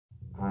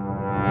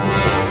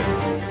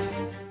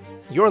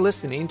You're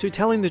listening to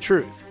Telling the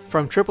Truth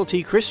from Triple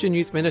T Christian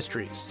Youth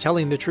Ministries,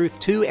 telling the truth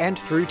to and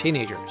through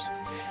teenagers.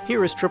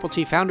 Here is Triple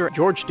T founder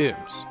George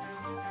Dooms.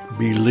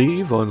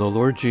 Believe on the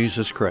Lord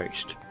Jesus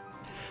Christ.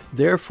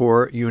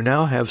 Therefore you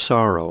now have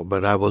sorrow,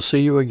 but I will see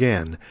you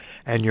again,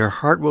 and your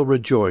heart will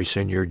rejoice,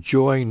 and your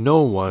joy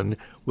no one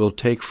will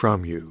take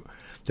from you.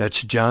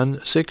 That's John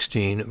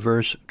 16,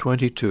 verse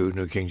 22,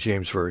 New King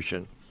James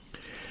Version.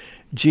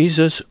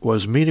 Jesus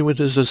was meeting with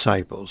his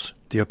disciples,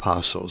 the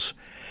apostles,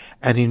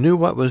 and he knew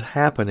what was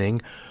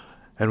happening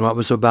and what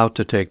was about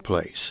to take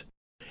place.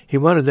 He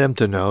wanted them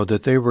to know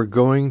that they were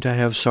going to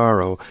have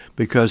sorrow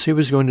because he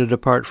was going to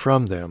depart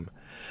from them,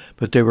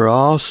 but they were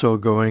also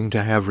going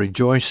to have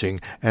rejoicing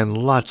and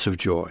lots of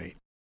joy.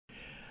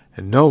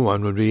 And no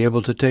one would be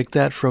able to take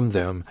that from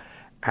them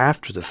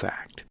after the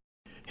fact.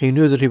 He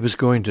knew that he was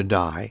going to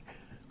die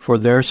for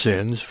their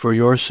sins, for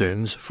your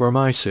sins, for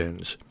my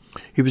sins.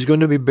 He was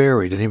going to be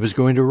buried and he was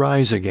going to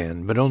rise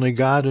again, but only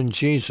God and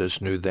Jesus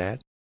knew that.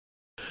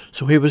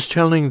 So he was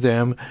telling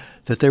them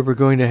that they were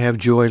going to have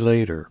joy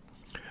later.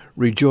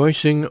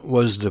 Rejoicing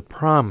was the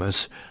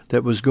promise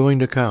that was going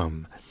to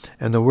come,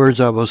 and the words,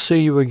 "I will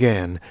see you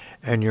again,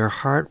 and your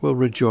heart will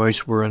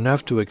rejoice," were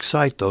enough to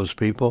excite those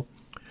people,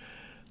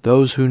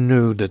 those who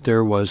knew that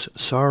there was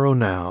sorrow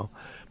now,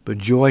 but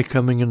joy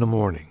coming in the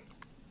morning.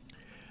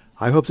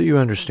 I hope that you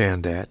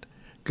understand that.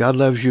 God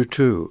loves you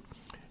too.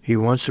 He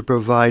wants to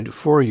provide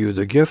for you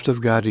the gift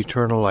of God,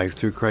 eternal life,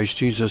 through Christ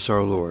Jesus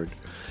our Lord.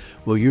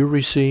 Will you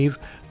receive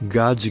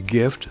God's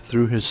gift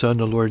through his Son,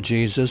 the Lord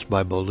Jesus,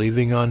 by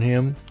believing on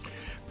him?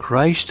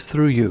 Christ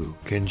through you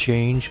can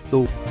change the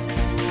world.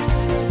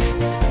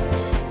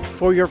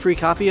 For your free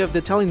copy of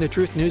the Telling the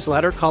Truth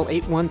newsletter, call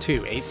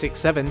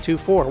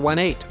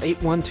 812-867-2418,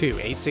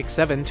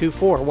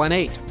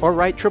 812-867-2418, or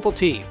write Triple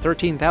T,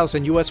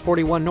 13,000 U.S.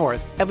 41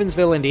 North,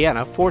 Evansville,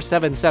 Indiana,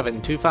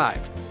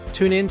 47725.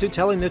 Tune in to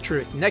Telling the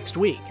Truth next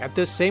week at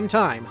this same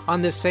time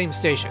on this same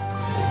station.